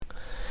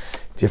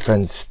Dear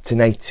friends,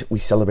 tonight we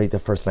celebrate the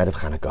first night of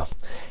Hanukkah,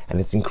 and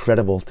it's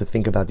incredible to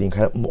think about the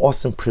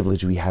awesome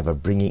privilege we have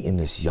of bringing in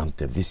this Yom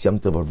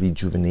Tov of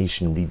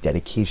rejuvenation,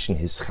 rededication,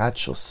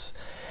 hischadshus.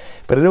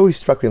 But it always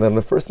struck me that on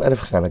the first night of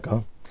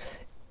Hanukkah,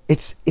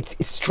 it's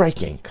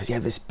striking because you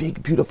have this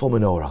big, beautiful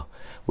menorah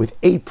with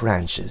 8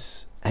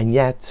 branches, and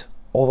yet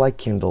all I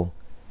kindle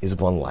is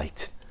one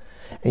light.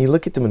 And you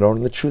look at the menorah,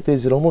 and the truth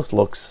is, it almost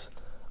looks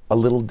a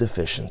little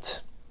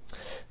deficient.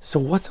 So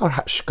what's our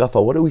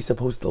hashkafa? What are we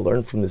supposed to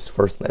learn from this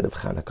first night of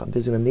Hanukkah?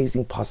 There's an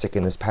amazing pasuk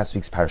in this past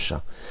week's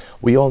parsha.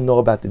 We all know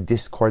about the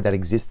discord that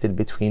existed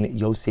between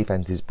Yosef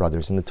and his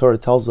brothers. And the Torah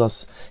tells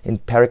us in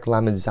Perek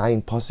Lamed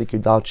Zayin, pasuk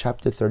Yudal,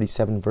 chapter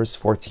 37, verse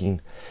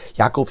 14,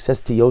 Yaakov says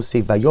to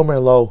Yosef,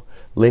 Vayomer lo,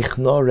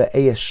 lechno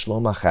re'eh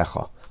shlom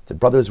achecha. The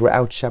brothers were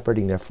out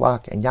shepherding their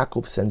flock, and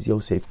Yaakov sends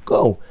Yosef,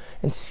 go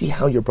and see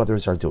how your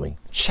brothers are doing.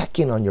 Check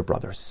in on your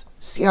brothers.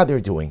 See how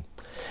they're doing.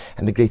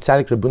 And the great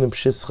tzaddik Rabbunim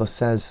Shischa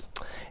says,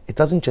 it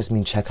doesn't just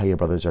mean check how your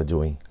brothers are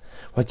doing.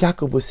 What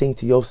Yaakov was saying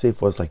to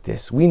Yosef was like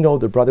this. We know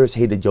the brothers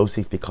hated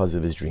Yosef because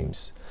of his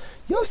dreams.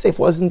 Yosef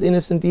wasn't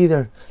innocent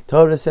either.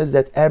 Torah says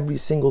that every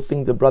single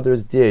thing the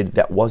brothers did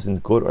that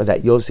wasn't good, or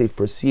that Yosef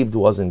perceived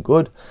wasn't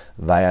good,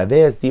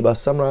 Vayavez diba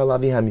samra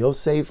alaviham,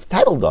 Yosef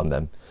tattled on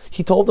them.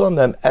 He told on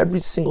them every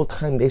single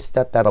time they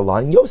stepped out of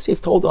line.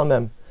 Yosef told on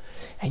them.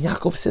 And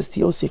Yaakov says to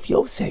Yosef,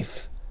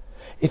 Yosef,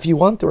 if you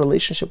want the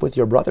relationship with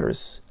your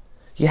brothers,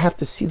 you have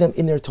to see them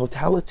in their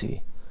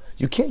totality.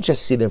 You can't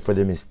just see them for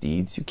their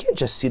misdeeds. You can't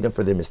just see them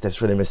for their missteps,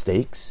 for their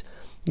mistakes.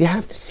 You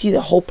have to see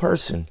the whole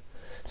person.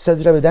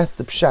 Says Rebbe, that's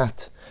the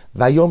pshat.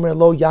 Vayomer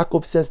lo,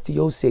 Yaakov says to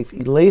Yosef,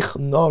 Ilech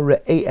na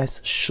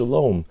re'es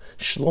shalom.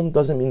 Shalom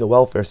doesn't mean the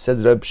welfare,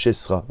 says Rebbe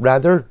Shischa.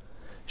 Rather,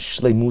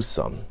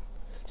 shleimusam.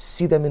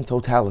 See them in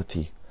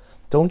totality.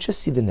 Don't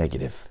just see the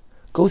negative.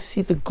 Go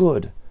see the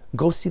good.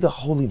 Go see the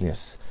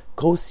holiness.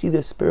 Go see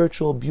the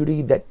spiritual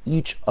beauty that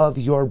each of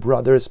your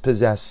brothers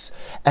possess.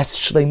 Es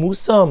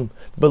shleimusam,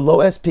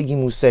 v'lo es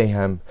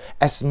pigimusehem.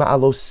 Es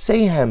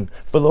ma'alosehem,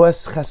 v'lo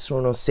es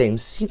chesronosehem.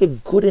 See the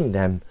good in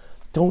them.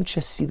 Don't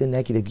just see the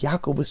negative.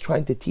 Yaakov was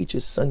trying to teach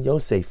his son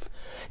Yosef.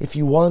 If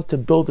you want to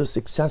build a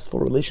successful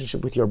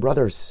relationship with your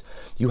brothers,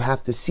 you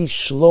have to see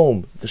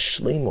shalom, the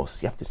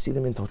shleimus. You have to see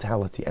them in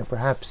totality. And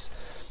perhaps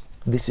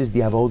this is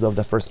the avodah of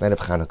the first night of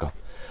Hanukkah.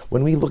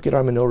 When we look at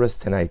our menorahs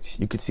tonight,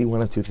 you could see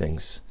one of two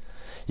things.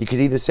 You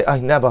could either say,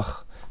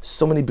 Nebach,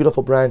 so many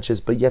beautiful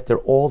branches, but yet they're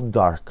all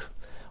dark.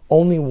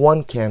 Only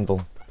one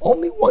candle,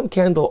 only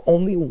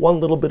one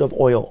little bit of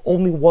oil,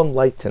 only one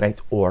light tonight.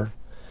 Or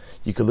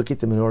you could look at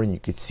the menorah and you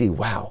could see,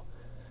 wow,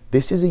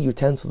 this is a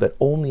utensil that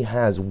only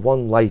has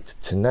one light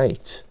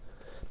tonight,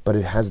 but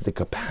it has the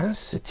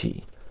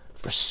capacity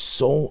for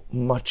so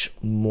much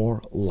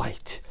more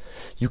light.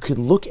 You could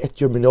look at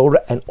your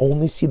menorah and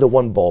only see the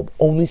one bulb,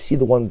 only see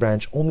the one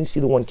branch, only see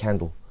the one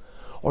candle.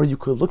 Or you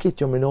could look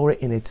at your menorah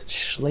in its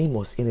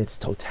shleimus, in its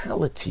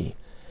totality,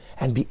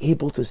 and be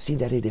able to see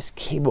that it is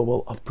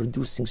capable of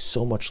producing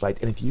so much light.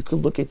 And if you could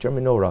look at your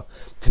menorah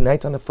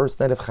tonight on the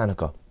first night of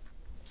Hanukkah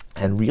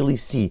and really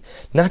see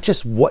not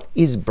just what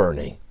is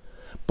burning,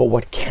 but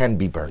what can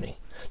be burning.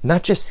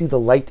 Not just see the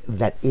light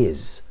that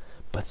is,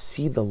 but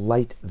see the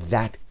light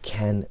that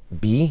can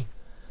be.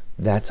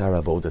 That's our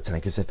avodah tonight.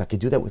 Because if I could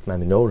do that with my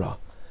menorah,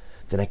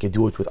 then I could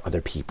do it with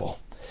other people.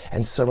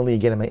 And suddenly,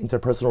 again, in my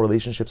interpersonal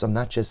relationships, I'm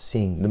not just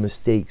seeing the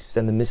mistakes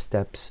and the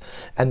missteps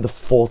and the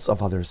faults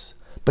of others,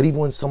 but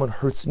even when someone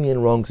hurts me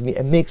and wrongs me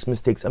and makes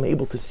mistakes, I'm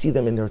able to see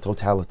them in their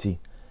totality.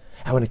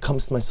 And when it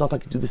comes to myself, I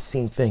can do the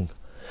same thing.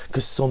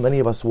 Because so many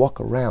of us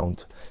walk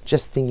around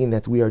just thinking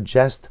that we are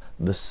just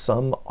the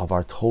sum of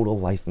our total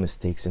life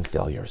mistakes and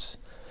failures.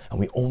 And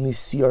we only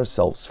see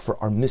ourselves for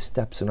our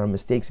missteps and our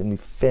mistakes, and we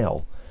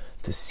fail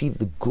to see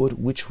the good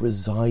which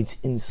resides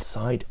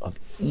inside of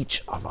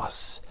each of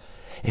us.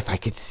 If I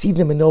could see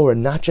the menorah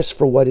not just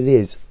for what it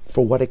is,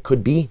 for what it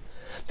could be,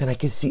 then I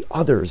could see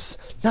others,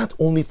 not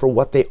only for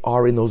what they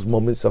are in those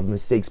moments of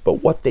mistakes,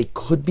 but what they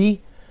could be.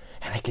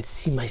 And I could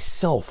see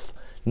myself,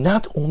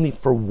 not only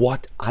for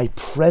what I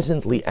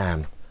presently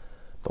am,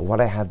 but what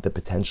I have the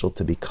potential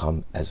to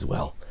become as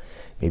well.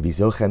 Maybe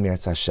Zochem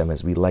Yirtzeh Hashem,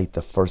 as we light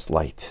the first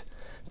light,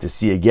 to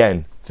see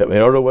again the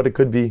menorah what it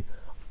could be,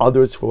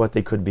 others for what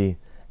they could be,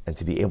 and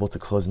to be able to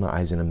close my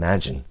eyes and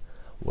imagine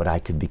what I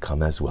could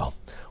become as well.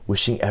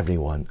 Wishing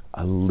everyone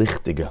a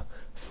lichtige,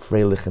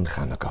 freilichen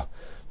Chanukah.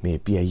 May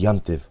it be a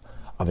Yom Tov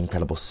of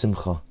incredible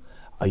simcha,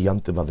 a Yom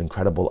Tov of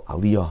incredible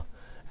aliyah,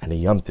 and a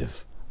Yom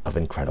Tov of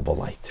incredible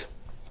light.